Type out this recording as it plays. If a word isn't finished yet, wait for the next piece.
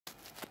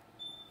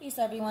Peace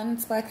everyone,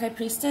 it's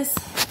BlackHighPriestess.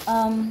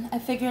 I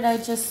figured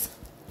I'd just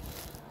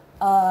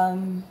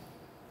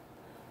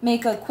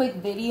make a quick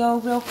video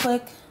real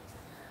quick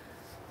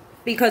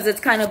because it's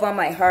kind of on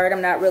my heart.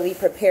 I'm not really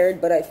prepared,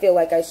 but I feel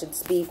like I should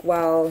speak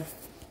while,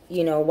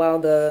 while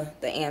the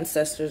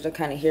ancestors are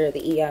kind of here,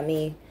 the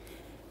Iyami.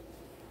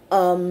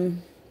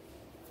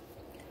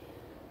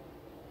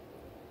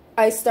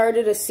 I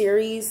started a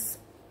series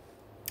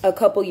a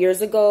couple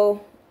years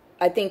ago.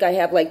 I think I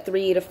have like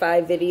 3 to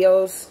 5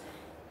 videos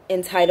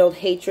entitled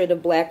Hatred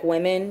of Black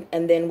Women,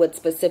 and then with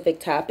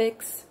specific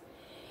topics.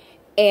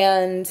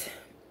 And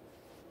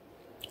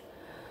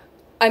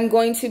I'm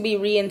going to be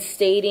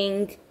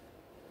reinstating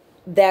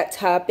that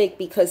topic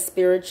because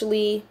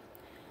spiritually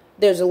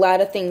there's a lot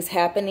of things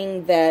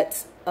happening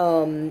that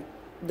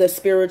the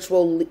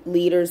spiritual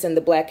leaders in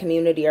the Black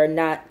community are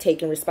not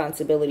taking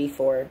responsibility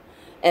for.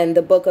 And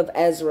the book of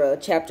Ezra,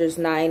 chapters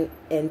 9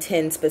 and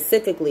 10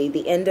 specifically,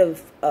 the end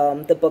of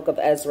the book of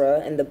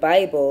Ezra in the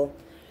Bible,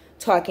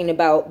 talking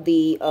about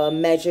the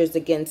measures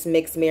against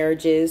mixed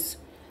marriages,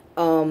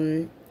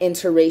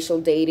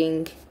 interracial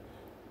dating,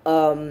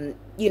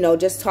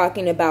 just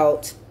talking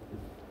about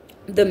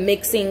the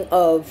mixing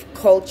of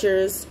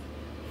cultures,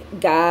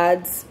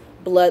 gods,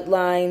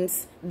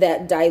 bloodlines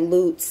that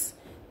dilutes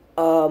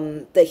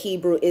the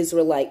Hebrew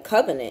Israelite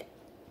covenant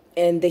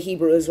and the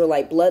Hebrew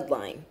Israelite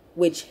bloodline,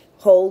 which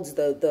holds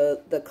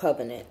the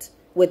covenant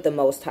with the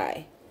Most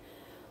High.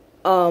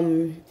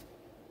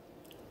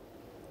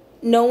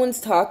 No one's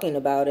talking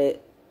about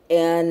it,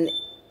 and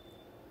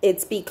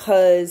it's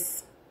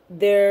because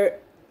there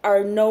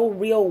are no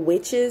real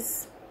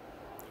witches.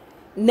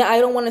 No, I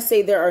don't want to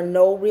say there are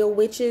no real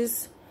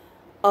witches.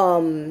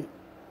 No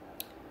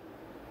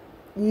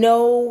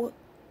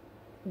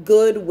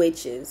good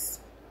witches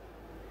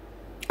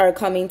are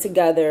coming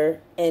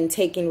together and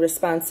taking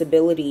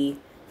responsibility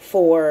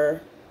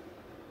for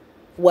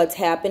what's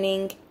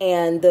happening,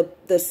 and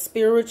the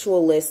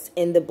spiritualists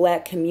in the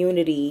Black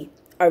community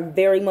are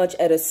very much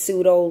at a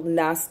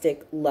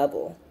pseudo-Gnostic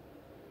level,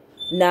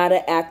 not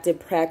an active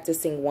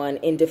practicing one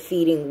in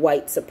defeating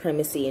white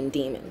supremacy and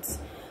demons.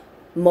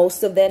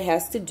 Most of that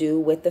has to do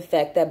with the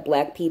fact that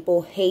Black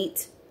people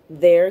hate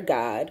their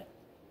God,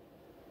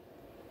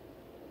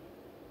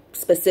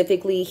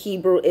 specifically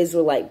Hebrew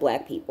Israelite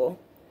Black people,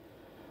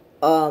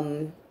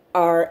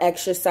 are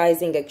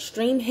exercising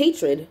extreme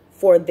hatred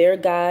for their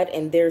God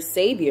and their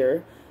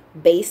Savior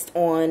based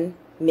on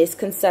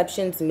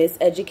misconceptions,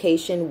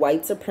 miseducation,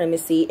 white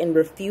supremacy, and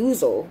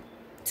refusal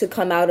to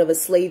come out of a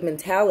slave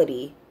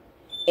mentality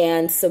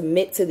and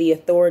submit to the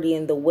authority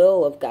and the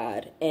will of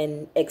God,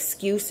 and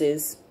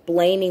excuses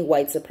blaming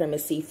white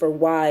supremacy for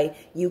why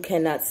you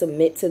cannot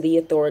submit to the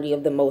authority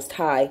of the Most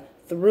High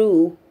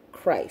through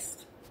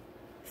Christ.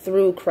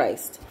 Through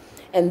Christ.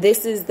 And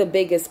this is the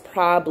biggest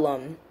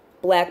problem.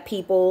 Black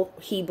people,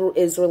 Hebrew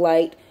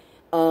Israelite,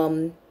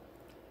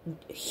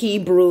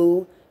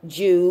 Hebrew,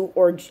 Jew,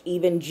 or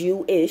even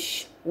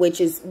Jewish,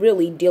 which is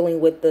really dealing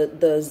with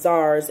the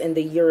czars and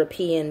the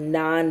European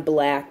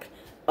non-Black,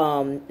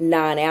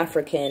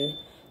 non-African,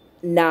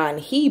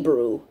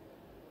 non-Hebrew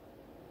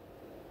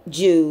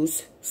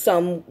Jews.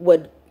 Some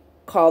would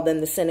call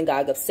them the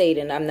synagogue of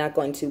Satan. I'm not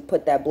going to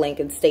put that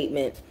blanket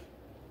statement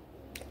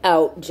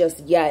out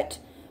just yet,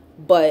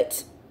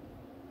 but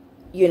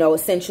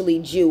essentially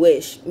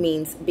Jewish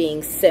means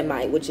being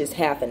Semite, which is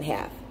half and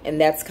half. And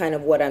that's kind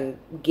of what I'm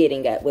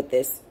getting at with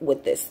this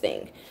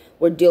thing.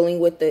 We're dealing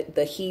with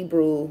the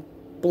Hebrew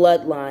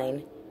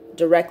bloodline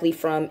directly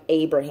from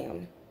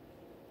Abraham,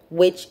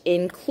 which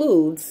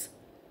includes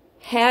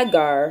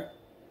Hagar,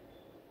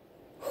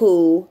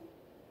 who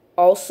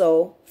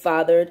also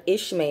fathered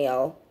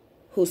Ishmael,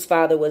 whose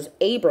father was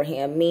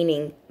Abraham,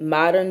 meaning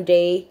modern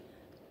day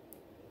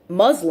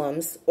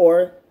Muslims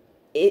or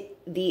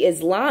the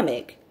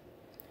Islamic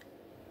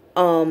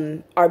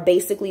are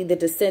basically the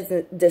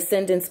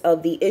descendants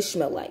of the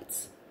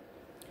Ishmaelites.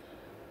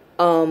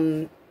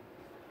 So,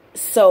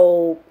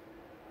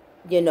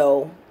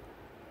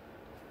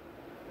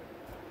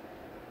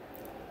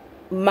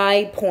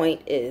 my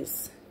point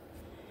is,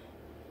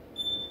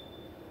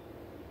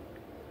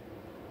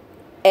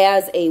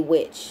 as a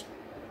witch,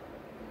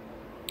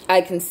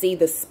 I can see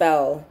the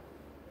spell,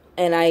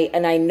 and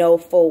I know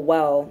full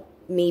well,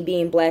 me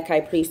being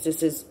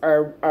BlackHighPriestesses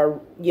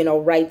are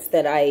rights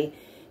that I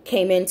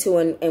came into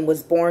and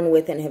was born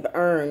with and have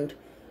earned,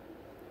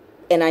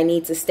 and I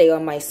need to stay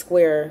on my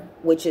square,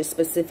 which is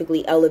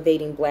specifically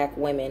elevating Black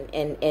women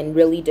and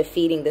really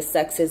defeating the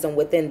sexism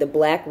within the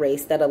Black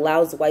race that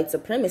allows white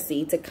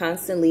supremacy to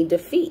constantly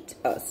defeat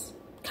us.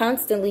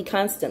 Constantly.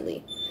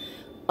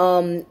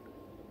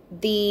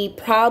 The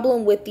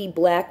problem with the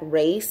Black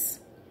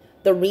race,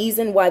 the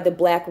reason why the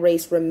Black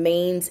race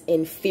remains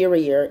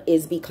inferior,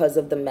 is because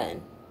of the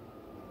men.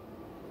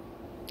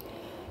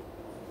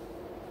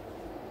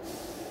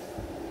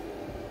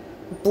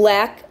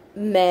 Black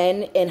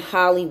men in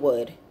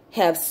Hollywood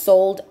have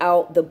sold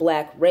out the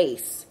Black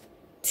race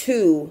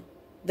to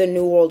the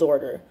New World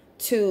Order,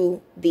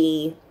 to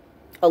the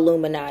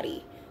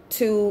Illuminati,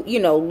 to,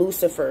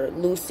 Lucifer,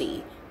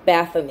 Lucy,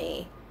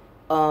 Baphomet,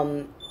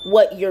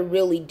 what you're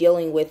really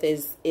dealing with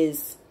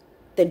is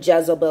the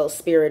Jezebel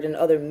spirit and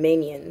other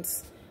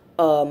minions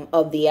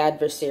of the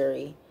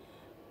adversary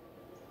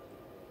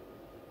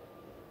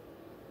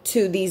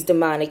to these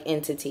demonic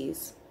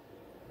entities.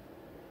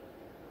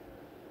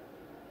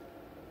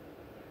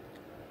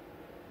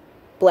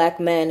 Black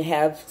men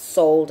have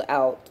sold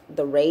out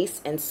the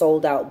race and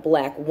sold out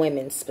black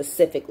women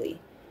specifically,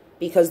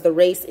 because the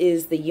race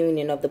is the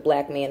union of the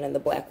black man and the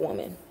black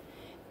woman.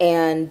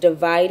 And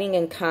dividing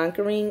and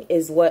conquering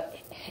is what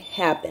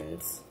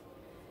happens.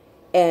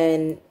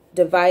 And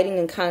dividing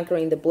and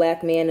conquering the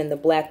black man and the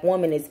black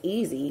woman is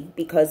easy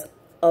because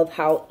of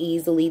how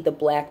easily the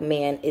black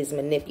man is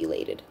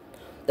manipulated.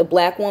 The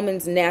black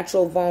woman's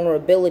natural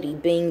vulnerability,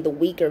 being the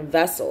weaker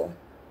vessel,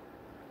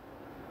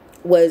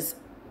 was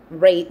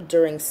raped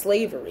during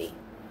slavery.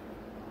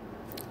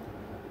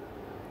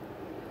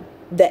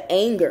 The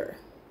anger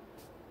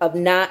of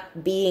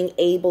not being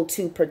able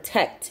to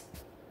protect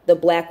the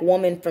black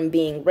woman from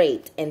being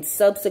raped and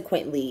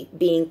subsequently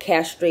being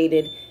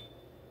castrated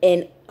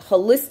in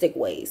holistic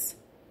ways,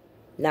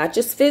 not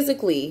just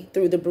physically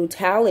through the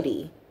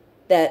brutality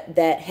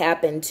that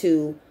happened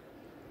to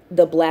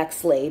the black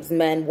slaves,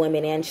 men,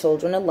 women, and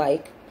children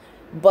alike,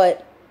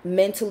 but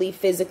mentally,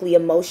 physically,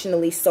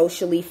 emotionally,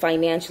 socially,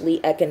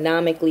 financially,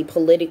 economically,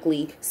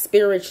 politically,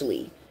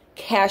 spiritually,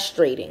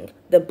 castrating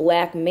the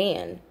black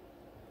man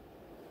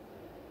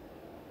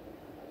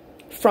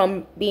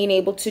from being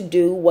able to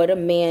do what a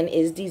man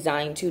is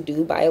designed to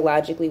do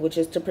biologically, which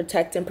is to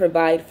protect and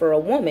provide for a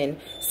woman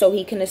so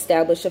he can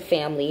establish a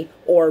family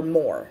or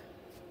more,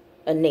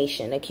 a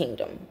nation, a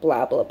kingdom,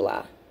 blah, blah,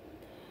 blah.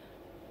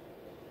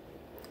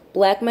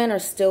 Black men are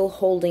still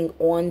holding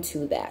on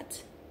to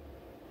that.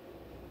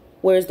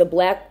 Whereas the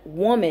black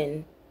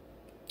woman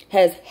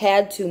has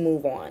had to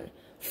move on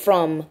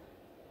from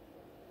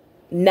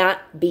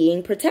not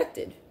being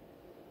protected.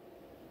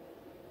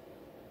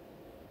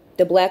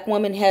 The black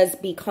woman has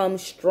become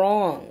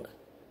strong,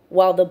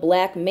 while the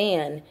black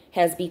man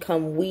has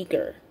become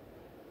weaker.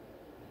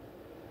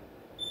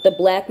 The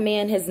black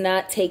man has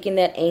not taken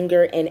that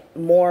anger and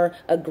more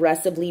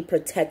aggressively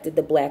protected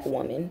the black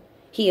woman.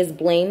 He has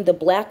blamed the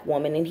black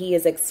woman, and he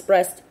has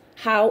expressed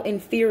how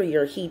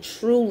inferior he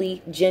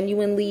truly,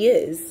 genuinely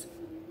is.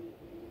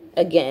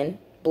 Again,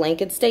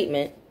 blanket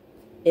statement.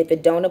 If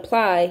it don't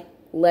apply,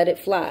 let it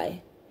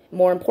fly.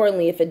 More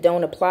importantly, if it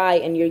don't apply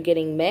and you're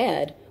getting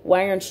mad,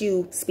 why aren't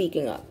you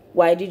speaking up?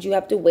 Why did you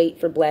have to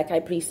wait for Black High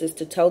Priestess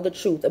to tell the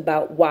truth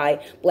about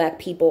why black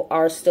people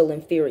are still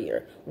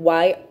inferior?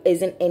 Why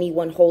isn't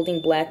anyone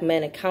holding black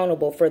men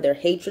accountable for their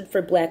hatred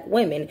for black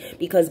women?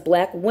 Because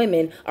black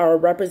women are a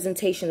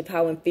representation of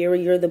how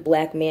inferior the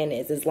black man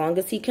is. As long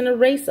as he can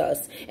erase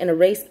us and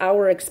erase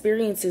our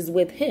experiences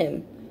with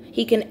him,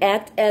 he can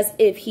act as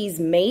if he's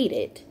made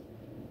it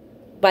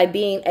by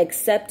being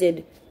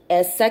accepted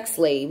as sex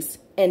slaves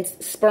and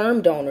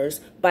sperm donors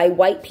by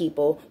white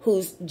people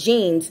whose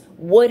genes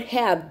would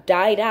have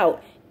died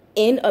out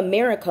in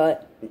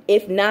America,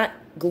 if not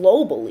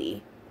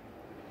globally,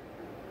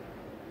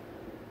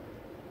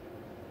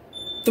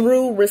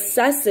 through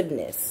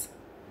recessiveness.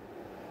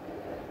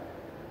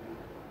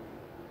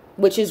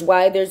 Which is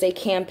why there's a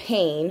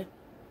campaign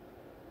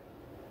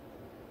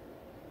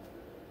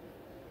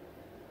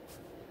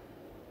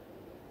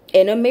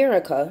in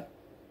America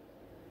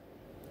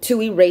to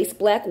erase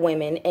black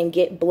women and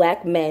get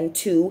black men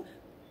to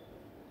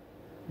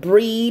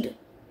breed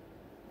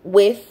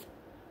with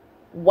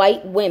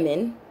white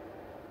women,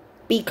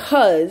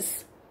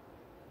 because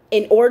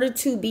in order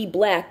to be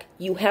black,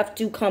 you have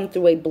to come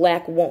through a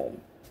black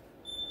womb.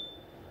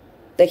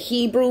 The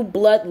Hebrew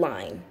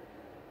bloodline,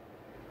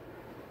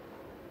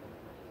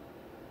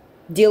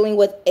 dealing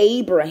with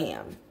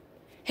Abraham,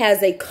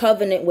 has a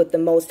covenant with the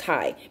Most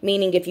High.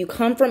 Meaning if you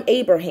come from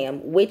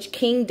Abraham, which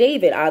King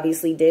David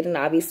obviously did, and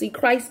obviously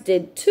Christ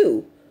did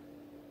too,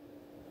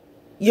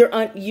 you're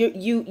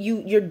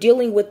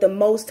dealing with the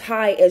Most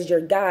High as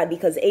your God,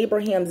 because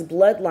Abraham's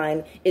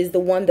bloodline is the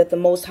one that the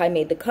Most High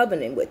made the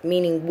covenant with.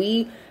 Meaning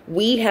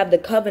we have the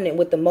covenant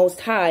with the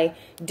Most High,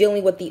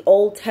 dealing with the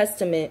Old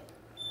Testament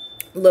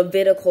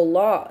Levitical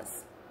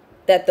laws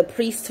that the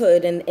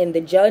priesthood and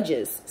the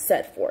judges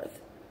set forth.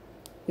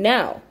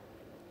 Now,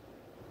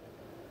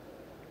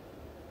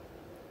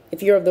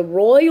 if you're of the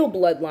royal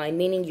bloodline,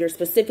 meaning you're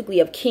specifically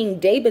of King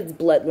David's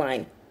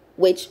bloodline,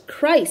 which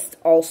Christ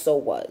also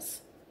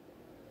was,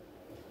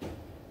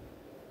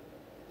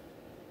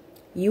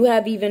 you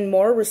have even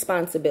more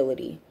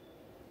responsibility.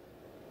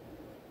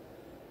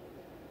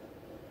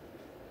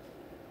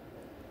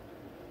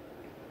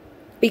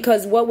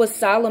 Because what was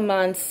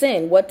Solomon's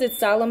sin? What did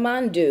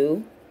Solomon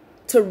do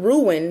to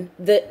ruin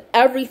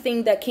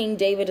everything that King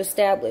David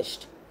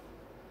established?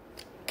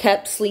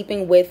 Kept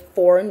sleeping with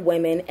foreign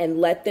women and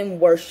let them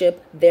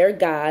worship their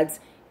gods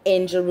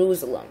in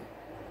Jerusalem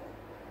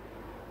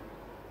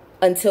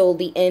until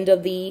the end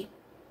of the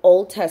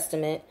Old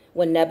Testament,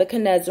 when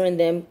Nebuchadnezzar and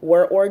them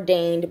were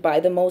ordained by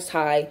the Most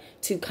High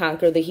to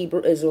conquer the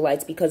Hebrew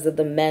Israelites because of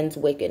the men's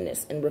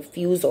wickedness and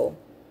refusal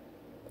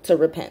to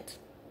repent.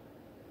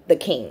 The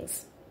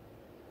kings.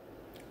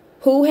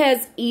 Who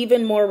has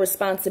even more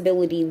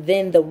responsibility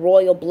than the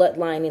royal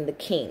bloodline and the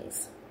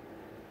kings?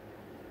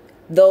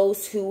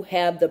 Those who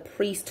have the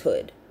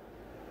priesthood.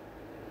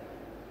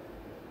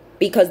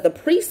 Because the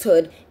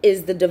priesthood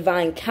is the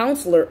divine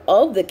counselor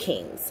of the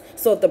kings.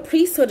 So if the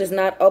priesthood is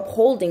not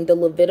upholding the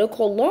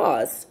Levitical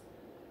laws,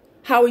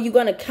 how are you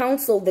going to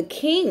counsel the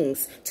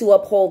kings to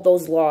uphold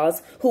those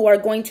laws who are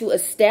going to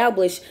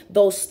establish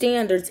those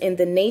standards in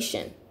the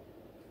nation?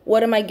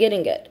 What am I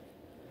getting at?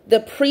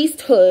 The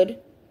priesthood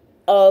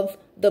of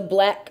the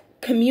black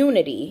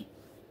community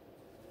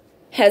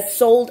has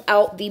sold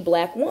out the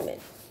black woman.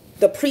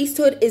 The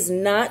priesthood is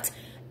not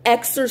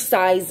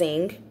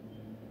exercising,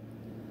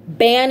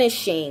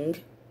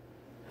 banishing,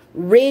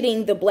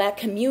 ridding the black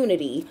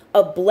community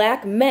of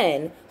black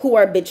men who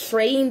are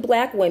betraying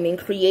black women,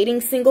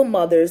 creating single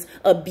mothers,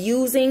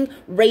 abusing,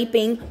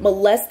 raping,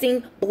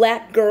 molesting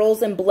black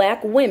girls and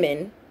black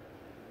women,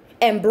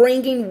 and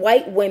bringing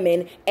white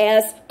women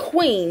as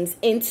queens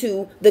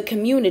into the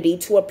community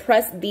to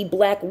oppress the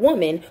black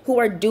women who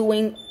are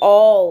doing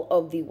all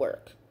of the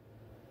work.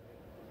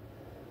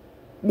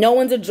 No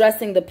one's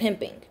addressing the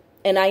pimping.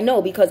 And I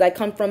know because I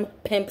come from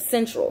Pimp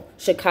Central,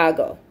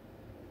 Chicago.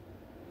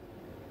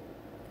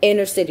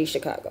 Inner city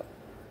Chicago.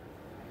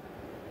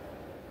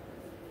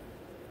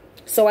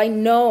 So I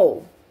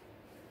know.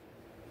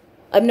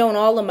 I've known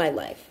all of my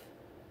life.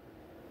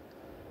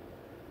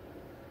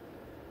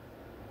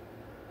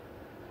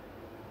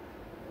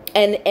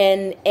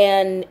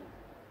 And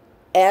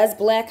as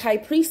Black High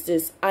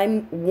Priestess,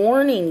 I'm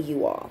warning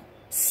you all.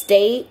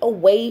 Stay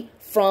away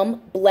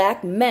from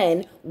black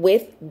men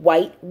with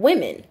white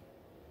women.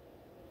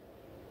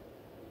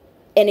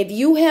 And if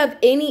you have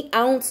any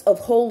ounce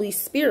of Holy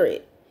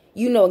Spirit,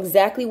 you know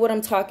exactly what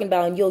I'm talking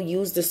about, and you'll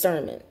use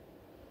discernment.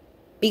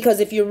 Because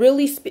if you're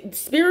really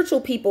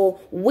spiritual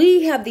people,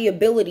 we have the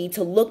ability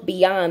to look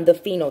beyond the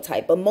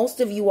phenotype, but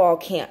most of you all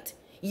can't.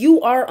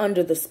 You are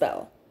under the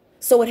spell.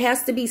 So it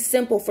has to be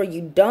simple for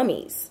you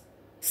dummies.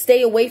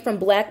 Stay away from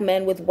black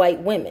men with white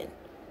women.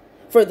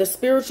 For the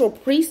spiritual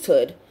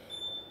priesthood,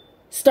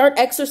 start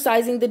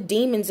exorcising the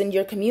demons in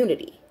your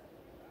community.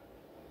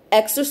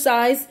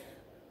 Exorcise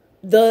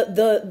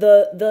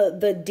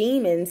the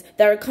demons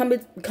that are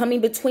coming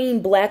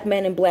between black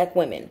men and black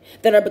women,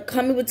 that are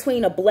coming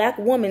between a black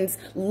woman's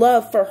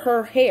love for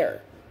her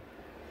hair.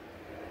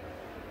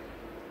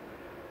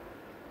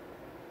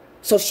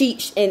 So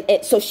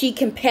she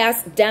can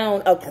pass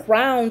down a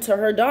crown to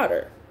her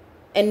daughter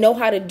and know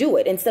how to do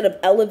it, instead of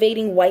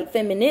elevating white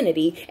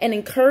femininity and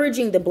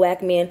encouraging the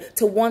black man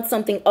to want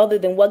something other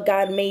than what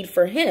God made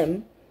for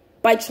him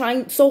by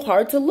trying so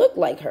hard to look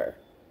like her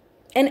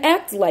and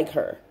act like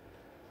her.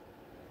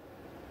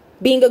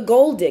 Being a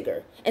gold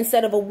digger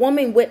instead of a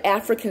woman with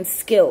African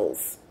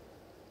skills,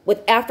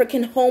 with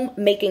African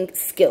homemaking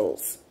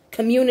skills,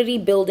 community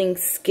building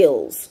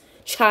skills,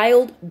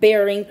 child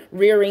bearing,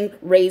 rearing,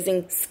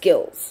 raising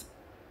skills.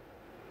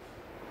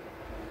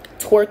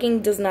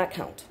 Twerking does not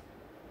count.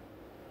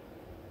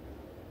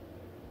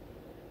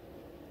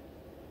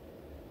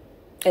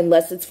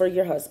 Unless it's for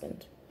your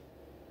husband.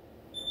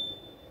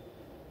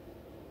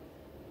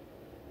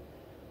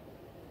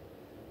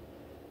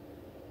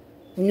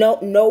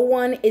 No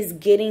one is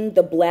getting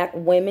the black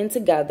women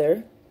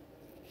together.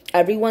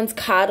 Everyone's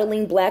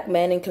coddling black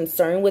men and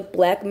concerned with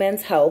black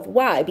men's health.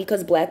 Why?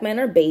 Because black men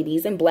are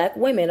babies and black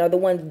women are the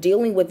ones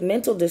dealing with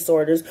mental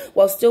disorders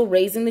while still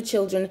raising the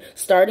children,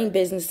 starting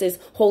businesses,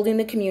 holding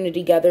the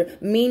community together.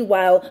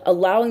 Meanwhile,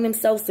 allowing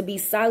themselves to be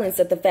silenced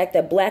at the fact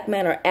that black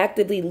men are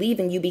actively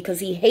leaving you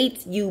because he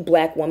hates you,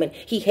 black woman.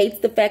 He hates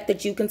the fact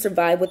that you can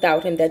survive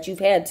without him, that you've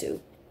had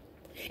to.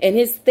 And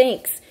his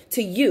thanks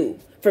to you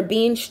for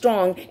being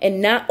strong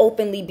and not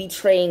openly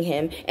betraying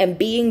him and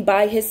being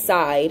by his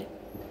side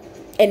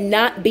and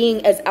not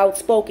being as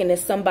outspoken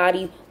as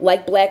somebody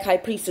like Black High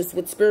Priestess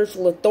with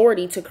spiritual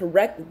authority to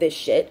correct this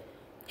shit.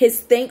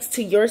 His thanks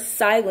to your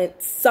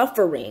silent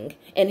suffering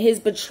and his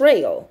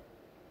betrayal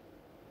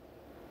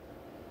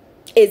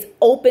is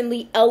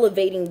openly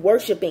elevating,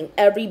 worshiping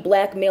every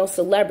black male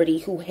celebrity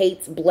who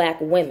hates black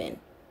women,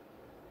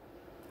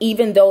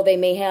 even though they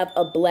may have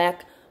a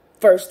black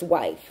first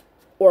wife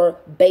or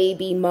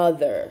baby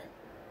mother.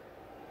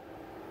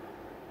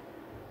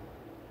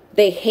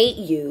 They hate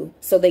you,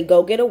 so they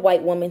go get a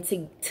white woman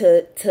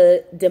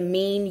to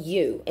demean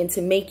you and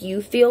to make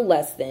you feel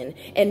less than.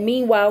 And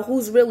meanwhile,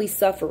 who's really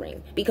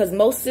suffering? Because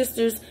most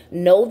sisters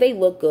know they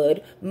look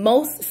good.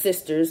 Most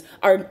sisters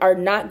are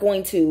not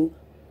going to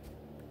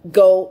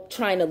go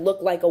trying to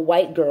look like a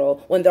white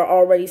girl when they're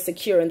already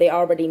secure and they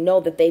already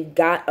know that they've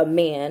got a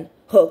man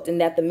hooked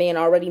and that the man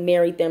already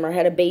married them or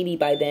had a baby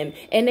by them,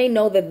 and they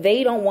know that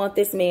they don't want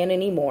this man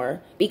anymore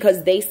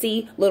because they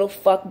see little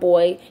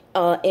fuckboy,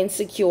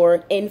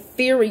 insecure,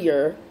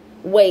 inferior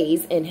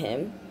ways in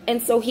him.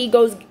 And so he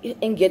goes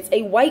and gets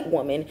a white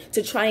woman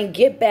to try and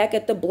get back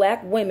at the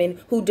black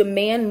women who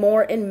demand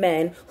more in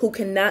men who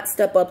cannot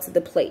step up to the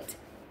plate.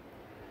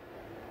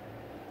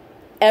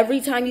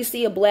 Every time you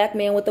see a black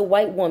man with a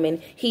white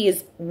woman,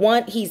 he's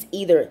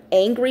either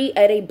angry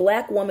at a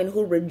black woman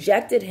who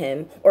rejected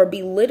him or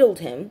belittled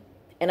him,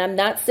 And I'm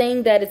not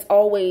saying that it's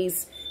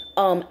always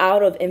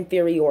out of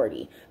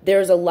inferiority.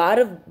 There's a lot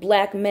of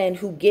black men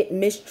who get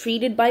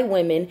mistreated by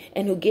women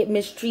and who get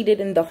mistreated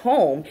in the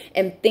home,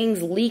 and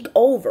things leak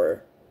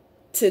over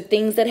to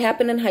things that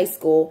happen in high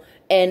school.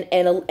 And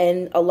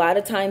a lot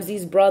of times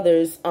these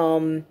brothers,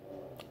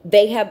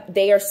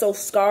 they are so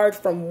scarred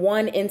from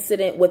one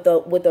incident with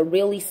a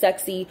really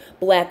sexy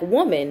black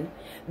woman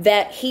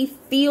that he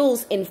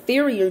feels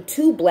inferior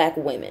to black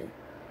women.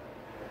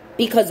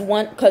 Because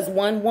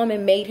one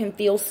woman made him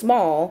feel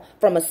small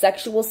from a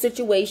sexual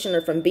situation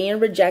or from being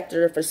rejected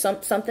or for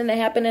something that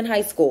happened in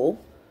high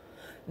school,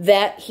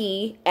 that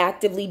he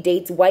actively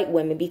dates white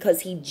women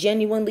because he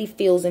genuinely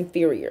feels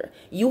inferior.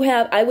 You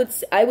have, I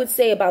would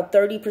say about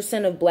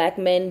 30% of black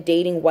men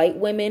dating white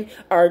women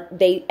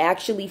they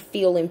actually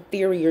feel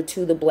inferior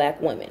to the black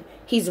women.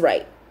 He's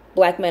right.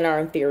 Black men are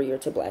inferior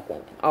to black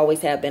women. Always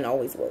have been,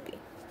 always will be.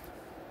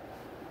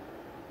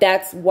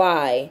 That's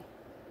why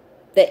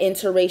the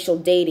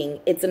interracial dating,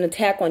 it's an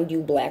attack on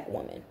you, black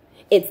woman.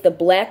 It's the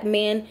black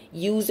man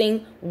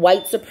using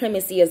white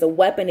supremacy as a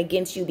weapon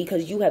against you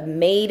because you have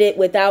made it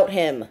without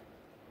him.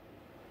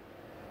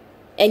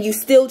 And you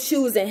still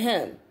choosing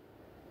him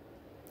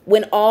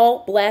when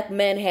all black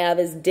men have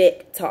is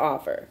dick to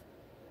offer.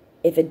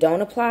 If it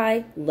don't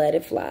apply, let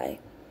it fly.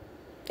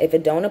 If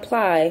it don't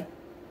apply,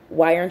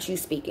 why aren't you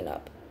speaking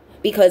up?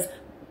 Because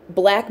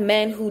black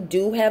men who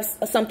do have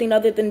something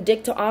other than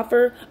dick to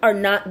offer are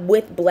not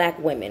with black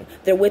women.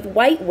 They're with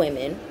white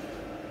women,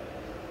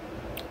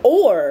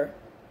 or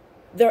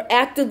they're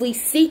actively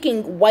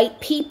seeking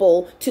white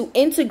people to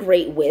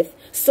integrate with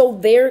so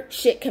their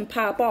shit can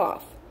pop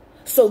off,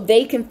 so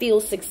they can feel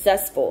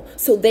successful,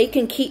 so they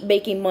can keep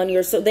making money,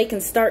 or so they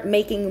can start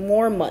making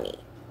more money.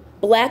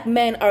 Black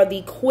men are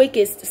the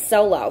quickest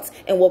sellouts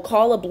and will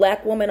call a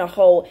black woman a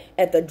hoe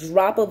at the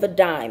drop of a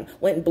dime,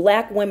 when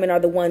black women are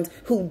the ones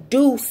who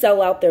do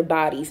sell out their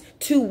bodies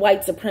to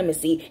white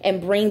supremacy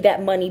and bring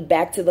that money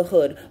back to the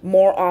hood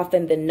more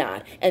often than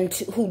not, and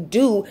who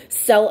do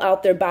sell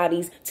out their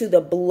bodies to the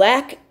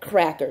black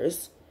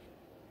crackers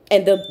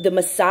and the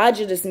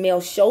misogynist male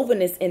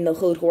chauvinists in the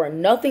hood who are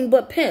nothing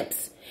but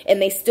pimps,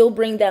 and they still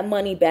bring that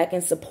money back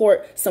and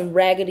support some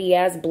raggedy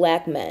ass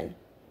black men.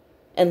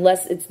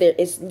 Unless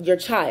it's your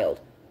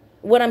child.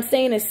 What I'm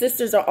saying is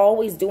sisters are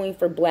always doing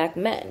for black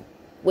men,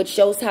 which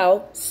shows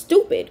how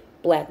stupid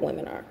black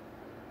women are,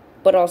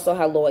 but also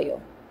how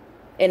loyal.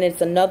 And it's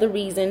another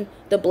reason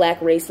the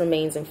black race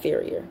remains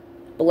inferior.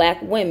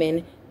 Black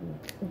women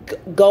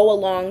go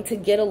along to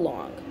get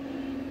along.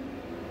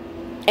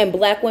 And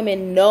black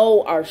women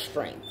know our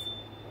strength.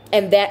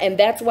 And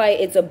that's why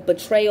it's a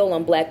betrayal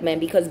on black men,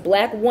 because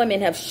black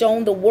women have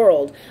shown the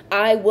world,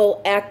 I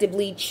will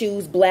actively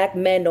choose black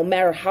men no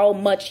matter how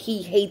much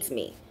he hates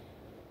me.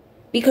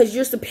 Because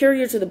you're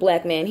superior to the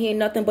black man. He ain't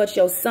nothing but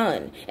your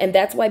son. And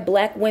that's why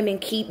black women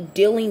keep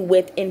dealing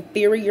with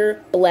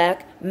inferior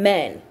black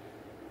men.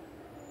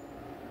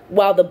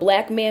 While the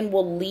black man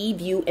will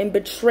leave you and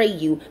betray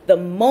you the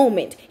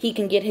moment he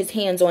can get his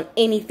hands on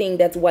anything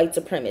that's white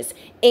supremacist.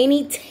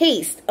 Any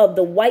taste of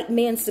the white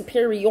man's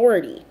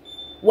superiority,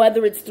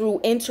 whether it's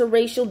through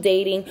interracial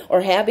dating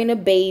or having a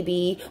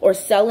baby or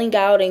selling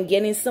out and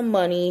getting some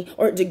money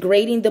or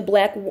degrading the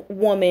black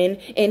woman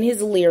in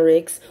his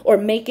lyrics or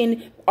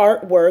making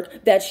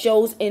artwork that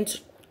shows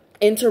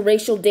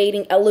interracial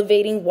dating,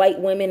 elevating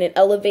white women and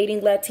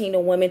elevating Latino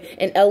women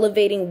and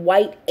elevating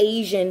white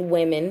Asian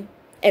women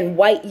and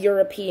white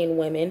European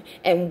women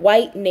and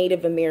white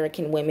Native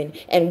American women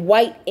and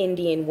white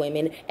Indian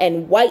women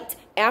and white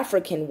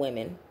African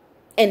women,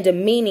 and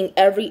demeaning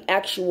every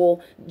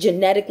actual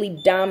genetically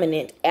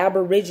dominant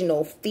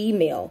Aboriginal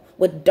female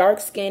with dark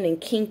skin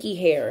and kinky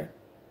hair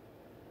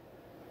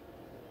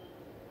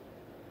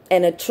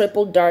and a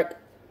triple dark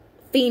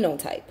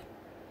phenotype.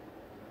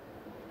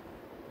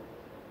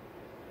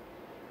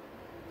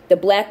 The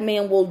black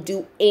man will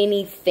do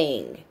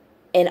anything,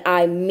 and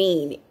I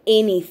mean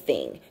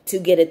anything, to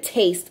get a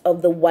taste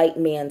of the white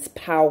man's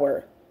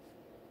power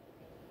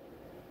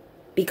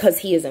because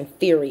he is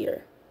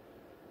inferior.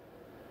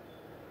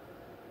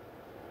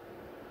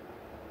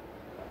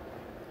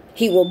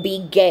 He will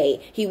be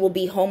gay. He will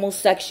be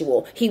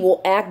homosexual. He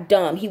will act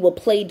dumb. He will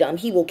play dumb.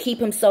 He will keep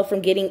himself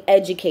from getting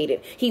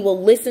educated. He will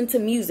listen to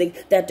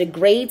music that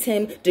degrades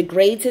him,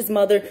 degrades his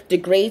mother,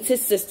 degrades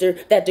his sister,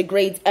 that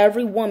degrades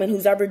every woman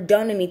who's ever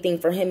done anything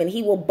for him. And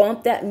he will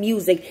bump that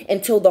music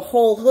until the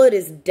whole hood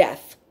is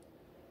deaf,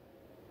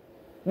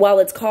 while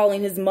it's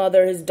calling his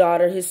mother, his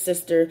daughter, his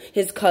sister,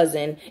 his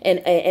cousin,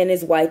 and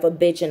his wife a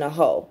bitch and a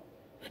hoe.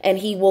 And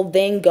he will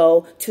then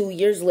go 2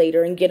 years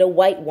later and get a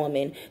white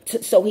woman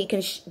so he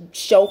can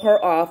show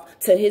her off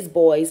to his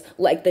boys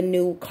like the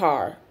new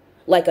car,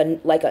 like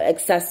an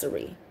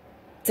accessory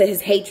to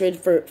his hatred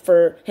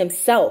for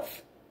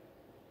himself.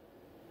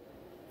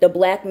 The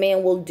black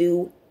man will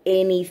do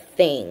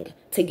anything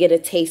to get a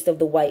taste of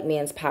the white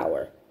man's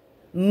power.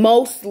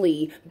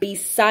 Mostly be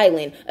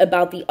silent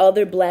about the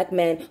other black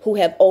men who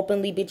have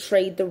openly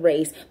betrayed the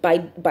race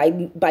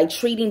by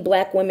treating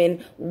black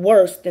women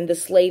worse than the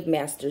slave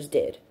masters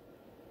did.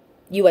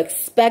 You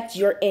expect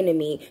your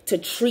enemy to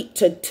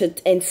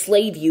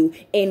enslave you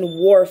in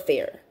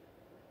warfare.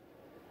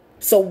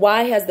 So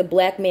why has the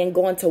black man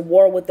gone to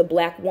war with the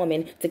black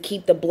woman to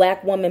keep the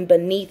black woman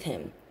beneath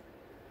him?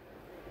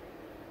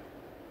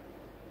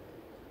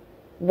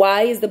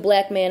 Why is the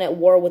black man at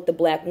war with the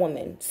black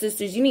woman?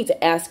 Sisters, you need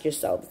to ask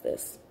yourselves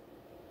this.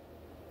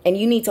 And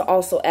you need to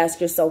also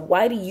ask yourself,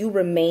 why do you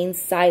remain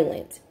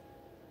silent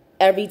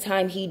every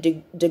time he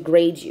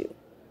degrades you?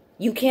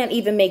 You can't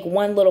even make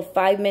one little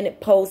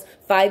 5-minute post,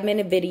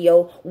 5-minute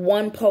video,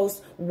 one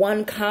post,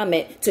 one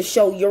comment to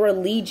show your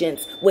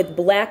allegiance with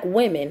black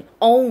women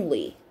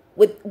only.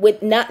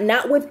 With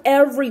not with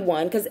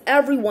everyone, because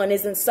everyone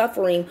isn't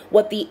suffering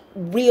what the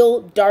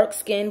real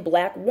dark-skinned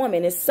black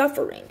woman is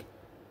suffering.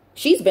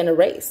 She's been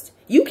erased.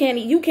 You can't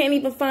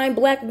even find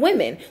black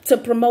women to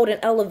promote and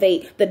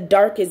elevate the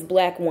darkest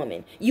black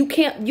woman. You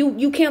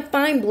can't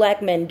find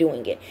black men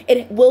doing it.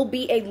 It will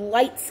be a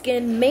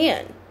light-skinned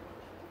man.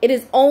 It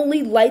is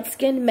only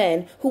light-skinned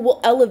men who will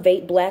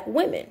elevate black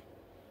women.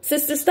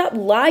 Sisters, stop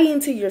lying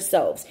to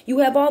yourselves. You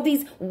have all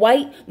these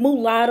white,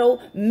 mulatto,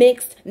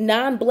 mixed,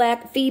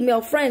 non-black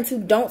female friends who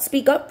don't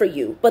speak up for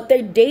you, but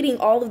they're dating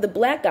all of the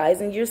black guys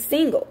and you're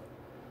single.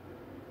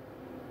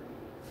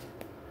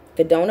 If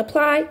it don't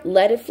apply,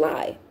 let it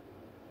fly.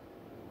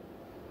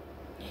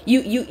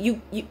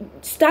 You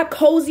stop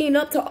cozying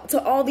up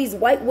to all these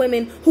white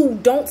women who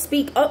don't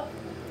speak up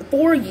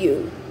for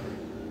you.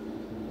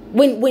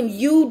 When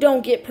you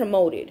don't get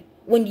promoted,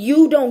 when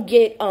you don't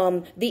get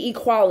the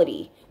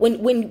equality,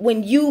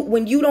 when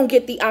you don't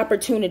get the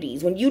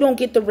opportunities, when you don't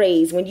get the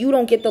raise, when you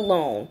don't get the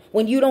loan,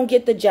 when you don't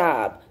get the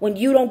job, when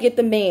you don't get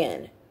the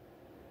man,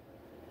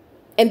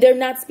 and they're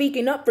not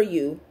speaking up for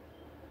you,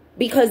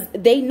 because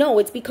they know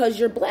it's because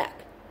you're black.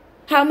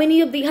 How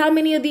many of these,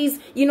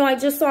 I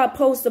just saw a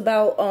post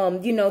about,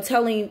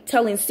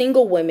 telling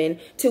single women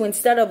to,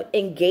 instead of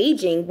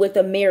engaging with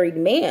a married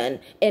man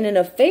in an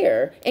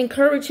affair,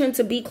 encourage him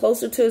to be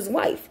closer to his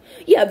wife.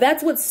 Yeah,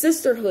 that's what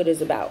sisterhood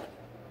is about.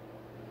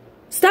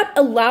 Stop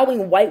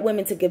allowing white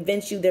women to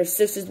convince you they're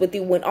sisters with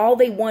you when all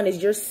they want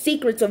is your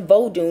secrets of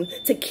voodoo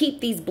to keep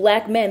these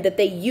black men that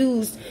they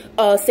used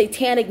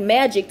satanic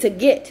magic to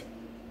get.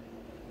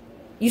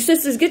 You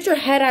sisters, get your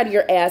head out of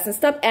your ass and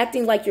stop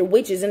acting like you're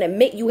witches and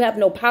admit you have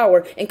no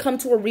power and come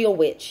to a real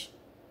witch.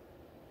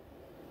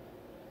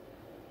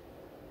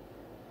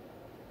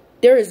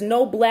 There is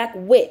no black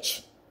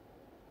witch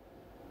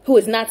who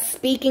is not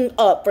speaking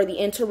up for the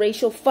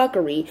interracial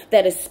fuckery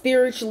that has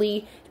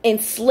spiritually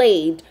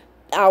enslaved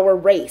our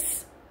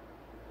race.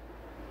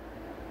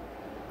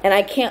 And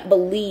I can't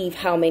believe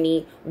how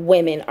many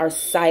women are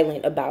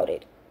silent about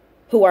it,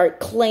 who are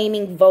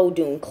claiming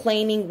voodoo,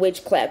 claiming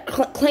witchcraft,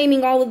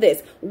 claiming all of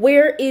this.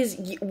 Where is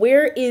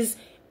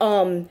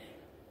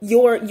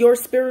your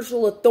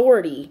spiritual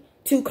authority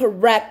to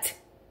correct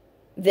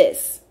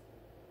this?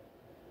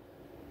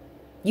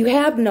 You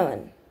have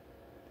none.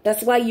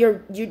 That's why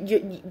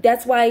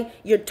that's why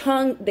your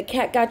tongue, the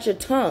cat got your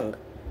tongue.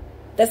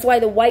 That's why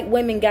the white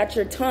women got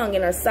your tongue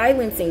and are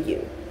silencing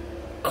you.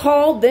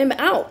 Call them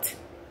out.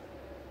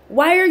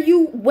 Why are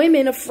you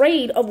women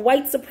afraid of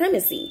white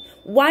supremacy?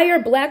 Why are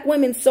black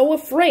women so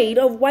afraid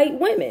of white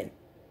women?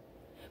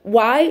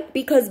 Why?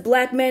 Because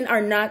black men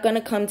are not going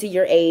to come to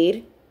your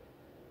aid.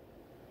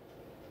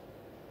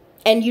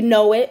 And you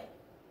know it.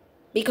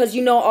 Because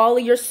you know all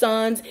of your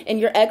sons and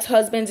your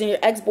ex-husbands and your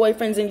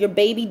ex-boyfriends and your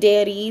baby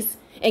daddies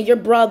and your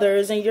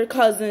brothers and your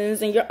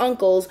cousins and your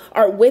uncles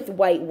are with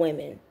white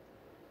women.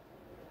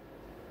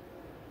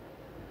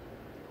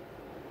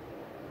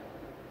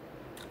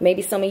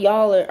 Maybe some of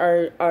y'all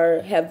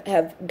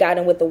have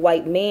gotten with a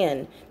white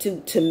man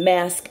to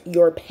mask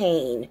your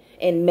pain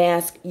and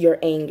mask your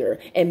anger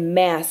and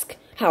mask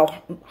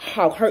how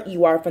hurt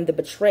you are from the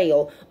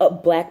betrayal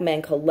of black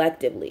men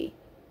collectively.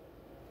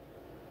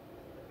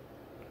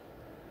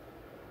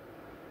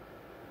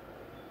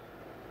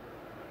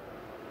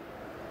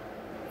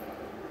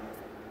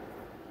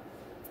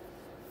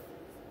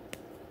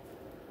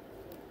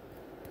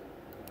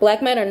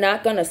 Black men are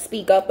not going to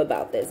speak up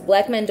about this.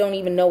 Black men don't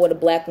even know what a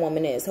black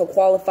woman is. He'll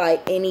qualify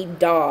any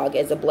dog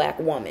as a black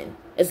woman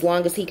as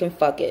long as he can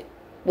fuck it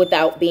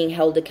without being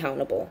held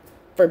accountable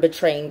for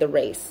betraying the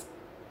race.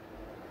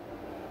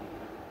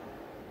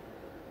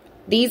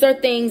 These are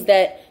things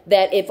that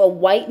if a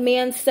white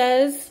man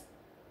says,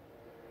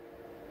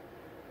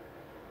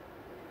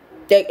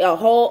 a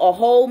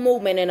whole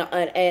movement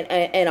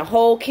and a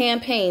whole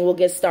campaign will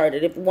get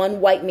started if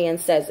one white man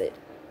says it.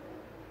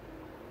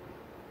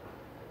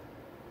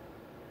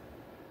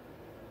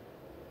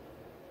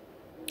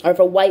 Or if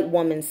a white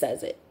woman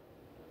says it.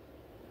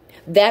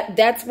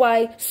 That's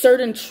why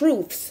certain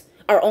truths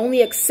are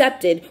only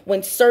accepted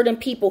when certain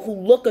people who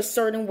look a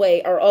certain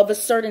way or of a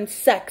certain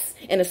sex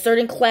and a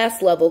certain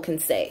class level can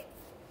say.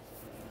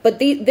 But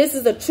this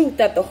is a truth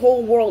that the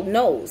whole world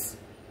knows.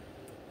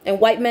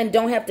 And white men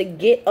don't have to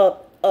get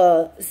up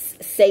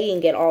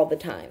saying it all the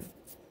time.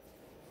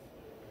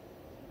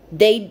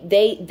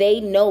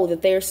 They know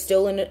that they're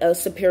still in a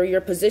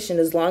superior position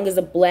as long as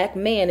a black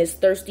man is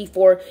thirsty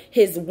for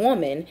his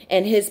woman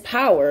and his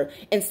power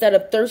instead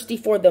of thirsty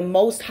for the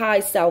Most High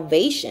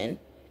salvation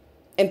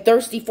and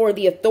thirsty for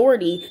the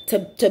authority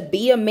to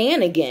be a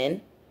man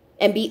again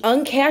and be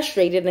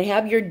uncastrated and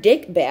have your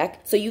dick back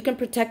so you can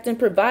protect and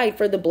provide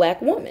for the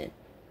black woman.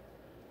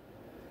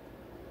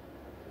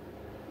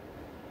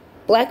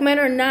 Black men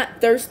are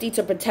not thirsty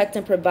to protect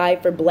and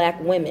provide for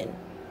black women.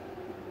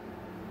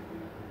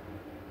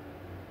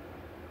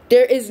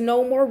 There is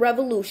no more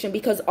revolution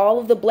because all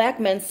of the black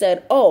men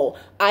said, oh,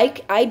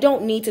 I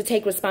don't need to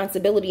take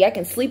responsibility. I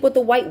can sleep with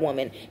a white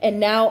woman. And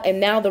now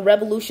the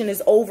revolution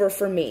is over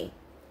for me.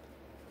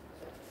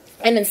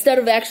 And instead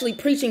of actually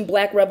preaching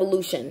black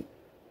revolution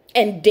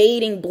and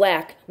dating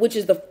black, which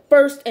is the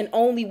first and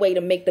only way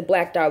to make the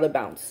black dollar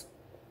bounce,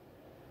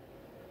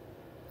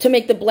 to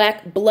make the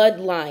black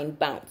bloodline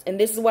bounce. And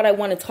this is what I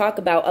want to talk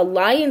about.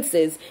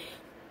 Alliances.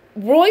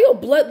 Royal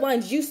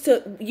bloodlines used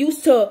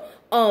to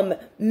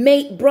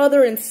mate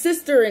brother and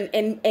sister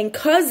and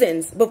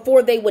cousins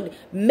before they would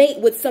mate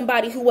with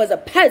somebody who was a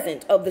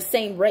peasant of the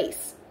same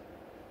race.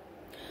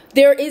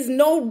 There is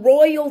no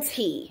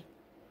royalty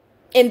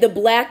in the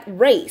black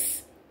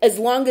race as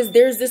long as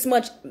there's this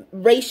much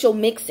racial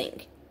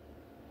mixing.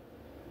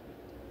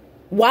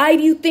 Why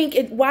do you think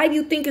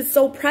it's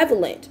so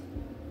prevalent?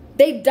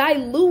 They've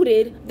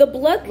diluted the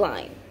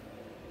bloodline,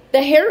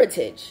 the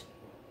heritage.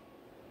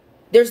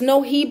 There's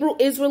no Hebrew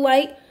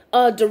Israelite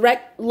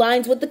direct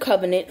lines with the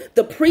covenant.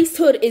 The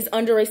priesthood is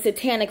under a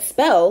satanic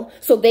spell,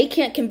 so they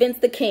can't convince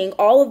the king.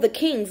 All of the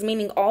kings,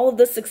 meaning all of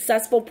the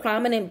successful,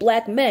 prominent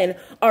black men,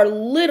 are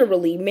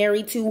literally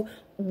married to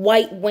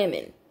white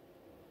women.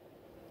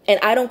 And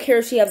I don't care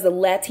if she has a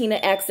Latina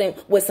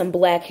accent with some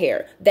black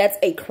hair. That's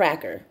a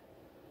cracker.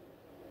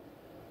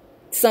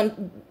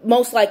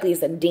 Most likely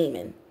it's a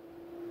demon.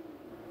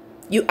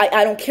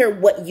 I don't care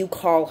what you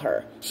call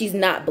her. She's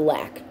not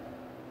black.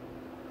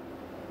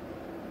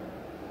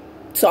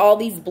 So all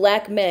these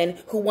black men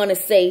who want to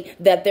say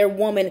that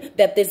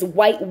that this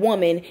white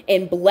woman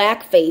in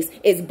blackface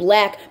is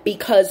black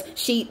because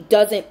she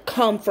doesn't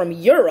come from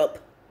Europe,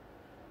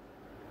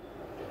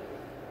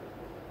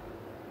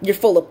 you're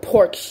full of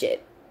pork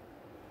shit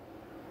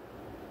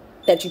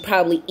that you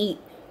probably eat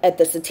at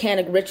the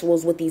satanic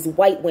rituals with these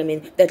white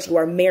women that you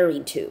are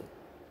married to.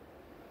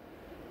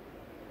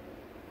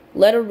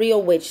 Let a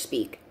real witch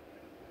speak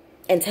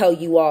and tell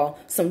you all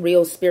some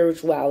real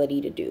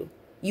spirituality to do.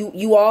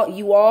 You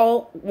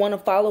all want to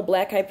follow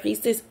Black High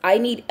Priestess? I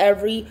need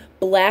every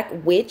black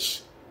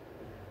witch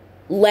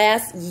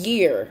last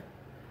year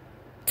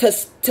to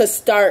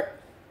start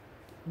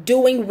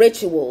doing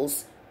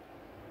rituals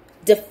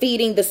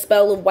defeating the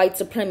spell of white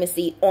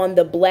supremacy on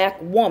the black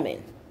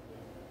woman.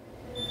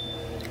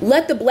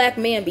 Let the black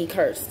man be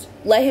cursed.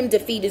 Let him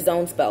defeat his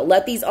own spell.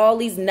 Let all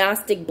these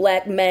Gnostic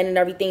black men and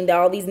everything that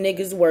all these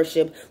niggas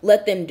worship,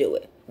 let them do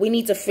it. We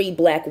need to free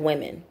black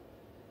women.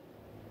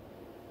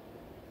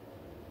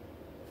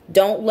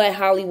 Don't let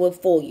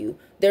Hollywood fool you.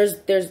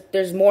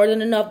 There's more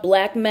than enough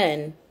black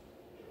men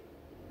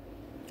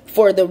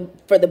for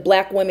the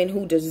black women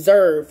who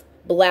deserve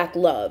black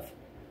love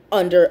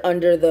under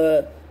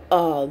the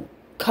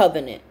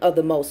covenant of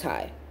the Most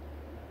High.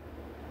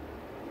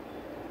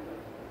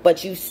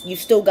 But you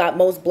still got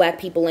most black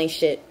people ain't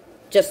shit,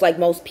 just like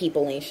most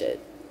people ain't shit.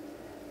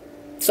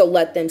 So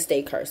let them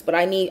stay cursed. But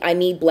I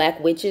need black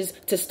witches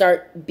to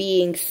start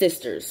being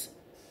sisters.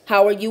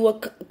 How are you a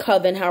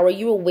coven? How are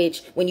you a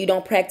witch when you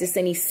don't practice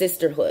any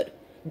sisterhood?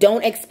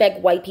 Don't expect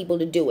white people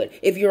to do it.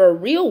 If you're a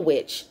real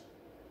witch,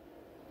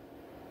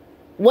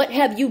 what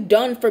have you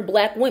done for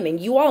black women?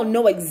 You all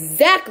know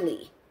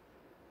exactly.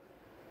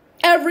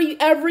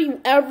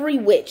 Every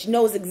witch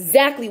knows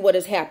exactly what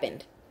has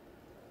happened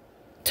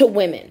to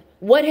women.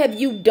 What have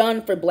you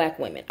done for black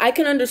women? I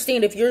can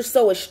understand if you're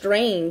so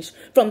estranged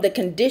from the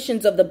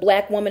conditions of the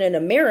black woman in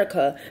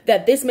America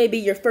that this may be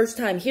your first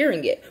time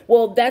hearing it.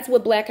 Well, that's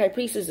what Black High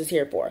Priestess is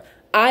here for.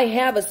 I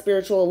have a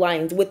spiritual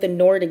alliance with the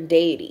Nordic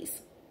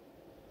deities.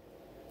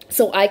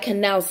 So I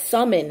can now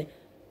summon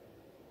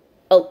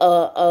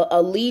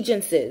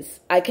allegiances.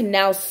 I can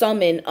now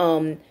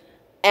summon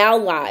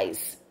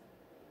allies.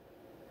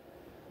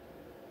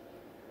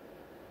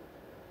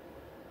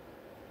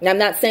 Now, I'm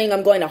not saying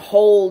I'm going to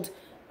hold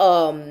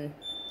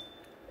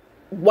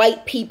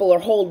white people or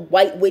hold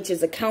white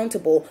witches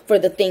accountable for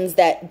the things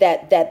that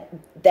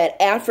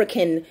the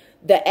African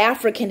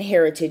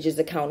heritage is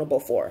accountable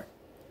for.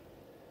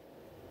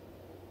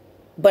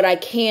 But I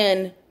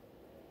can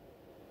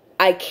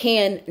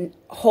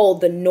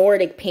hold the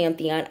Nordic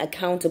pantheon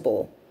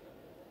accountable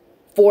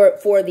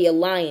for the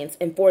alliance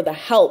and for the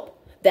help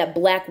that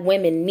black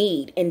women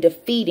need in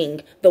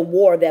defeating the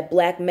war that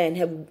black men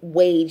have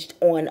waged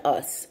on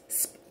us.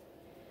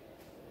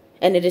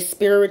 And it is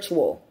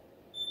spiritual.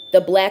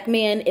 The black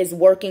man is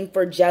working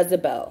for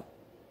Jezebel.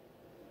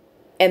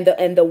 And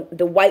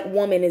the white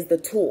woman is the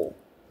tool.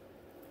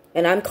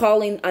 And I'm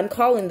calling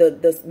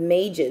the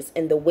mages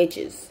and the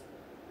witches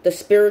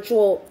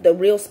the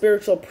real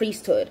spiritual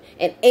priesthood,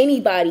 and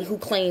anybody who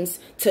claims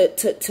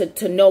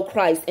to know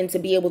Christ and to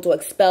be able to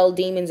expel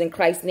demons in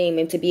Christ's name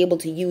and to be able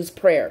to use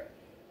prayer.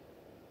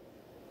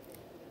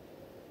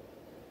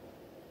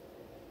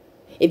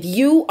 If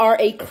you are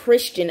a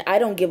Christian, I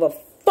don't give a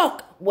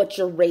fuck what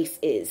your race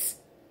is.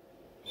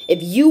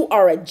 If you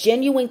are a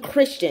genuine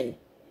Christian,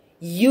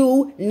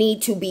 you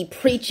need to be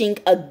preaching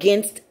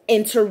against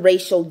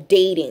interracial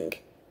dating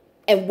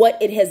and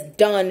what it has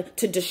done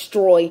to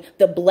destroy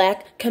the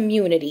black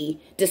community,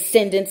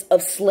 descendants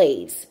of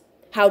slaves.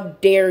 How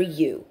dare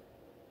you?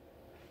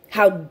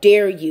 How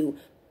dare you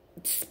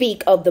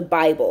speak of the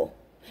Bible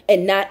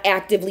and not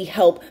actively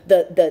help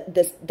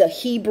the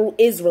Hebrew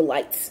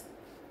Israelites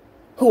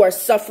who are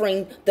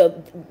suffering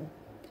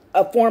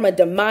a form of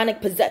demonic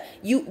possession?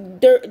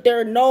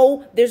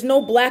 There's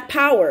no black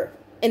power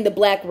in the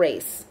black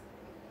race.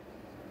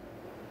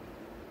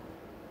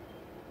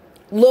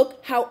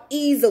 Look how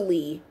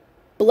easily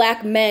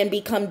black men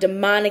become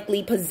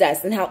demonically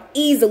possessed and how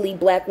easily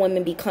black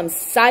women become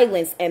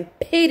silenced and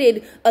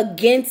pitted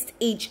against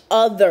each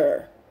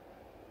other.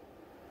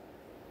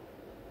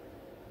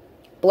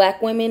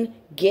 Black women,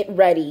 get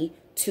ready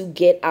to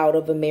get out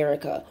of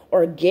America,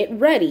 or get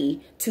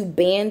ready to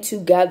band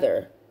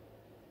together.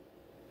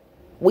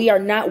 We are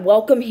not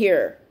welcome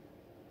here.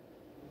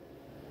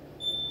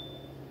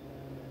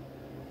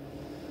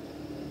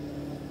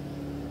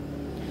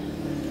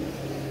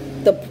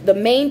 The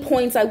main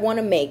points I want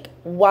to make: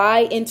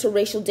 why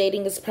interracial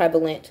dating is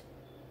prevalent,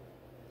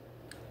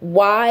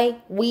 why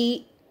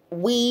we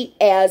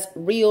as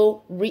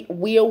real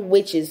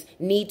witches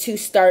need to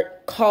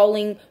start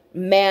calling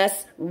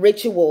mass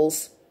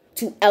rituals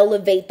to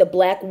elevate the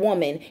black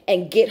woman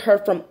and get her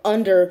from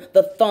under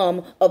the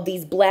thumb of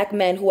these black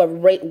men who have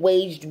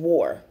waged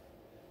war.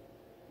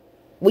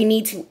 We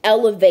need to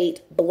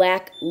elevate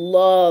black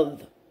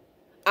love.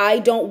 I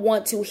don't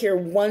want to hear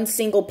one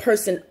single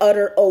person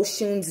utter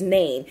Oshun's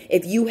name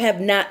if you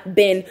have not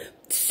been,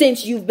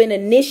 since you've been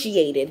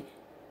initiated,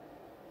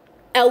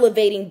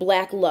 elevating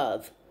black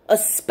love.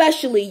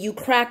 Especially you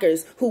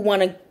crackers who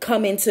want to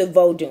come into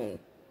Vodun.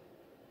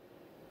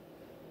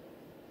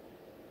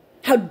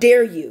 How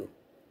dare you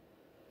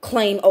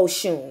claim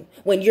Oshun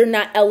when you're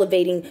not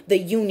elevating the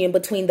union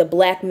between the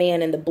black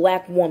man and the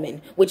black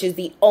woman, which is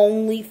the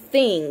only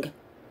thing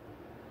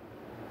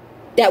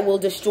that will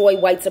destroy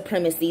white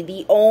supremacy.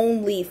 The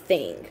only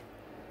thing.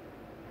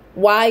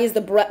 Why is the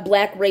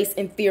black race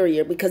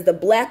inferior? Because the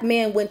black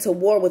man went to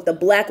war with the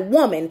black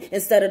woman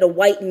instead of the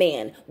white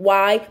man.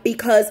 Why?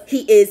 Because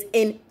he is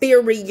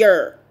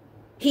inferior.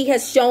 He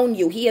has shown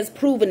you. He has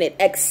proven it.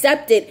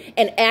 Accept it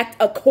and act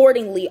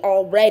accordingly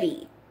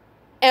already.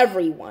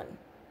 Everyone.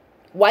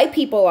 White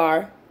people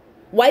are.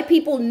 White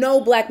people know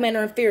black men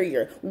are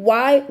inferior.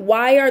 Why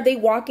are they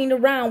walking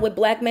around with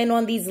black men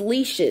on these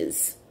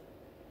leashes?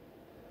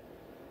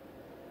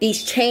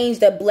 These chains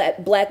that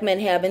black men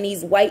have, and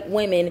these white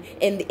women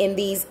in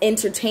these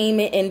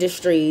entertainment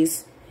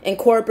industries and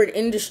corporate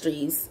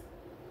industries,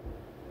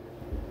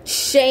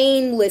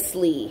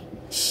 shamelessly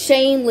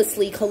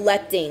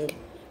collecting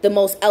the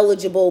most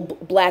eligible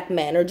black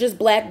men, or just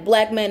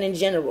black men in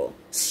general,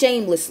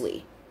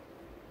 shamelessly.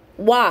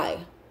 Why?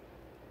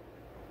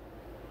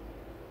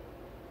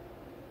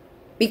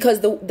 Because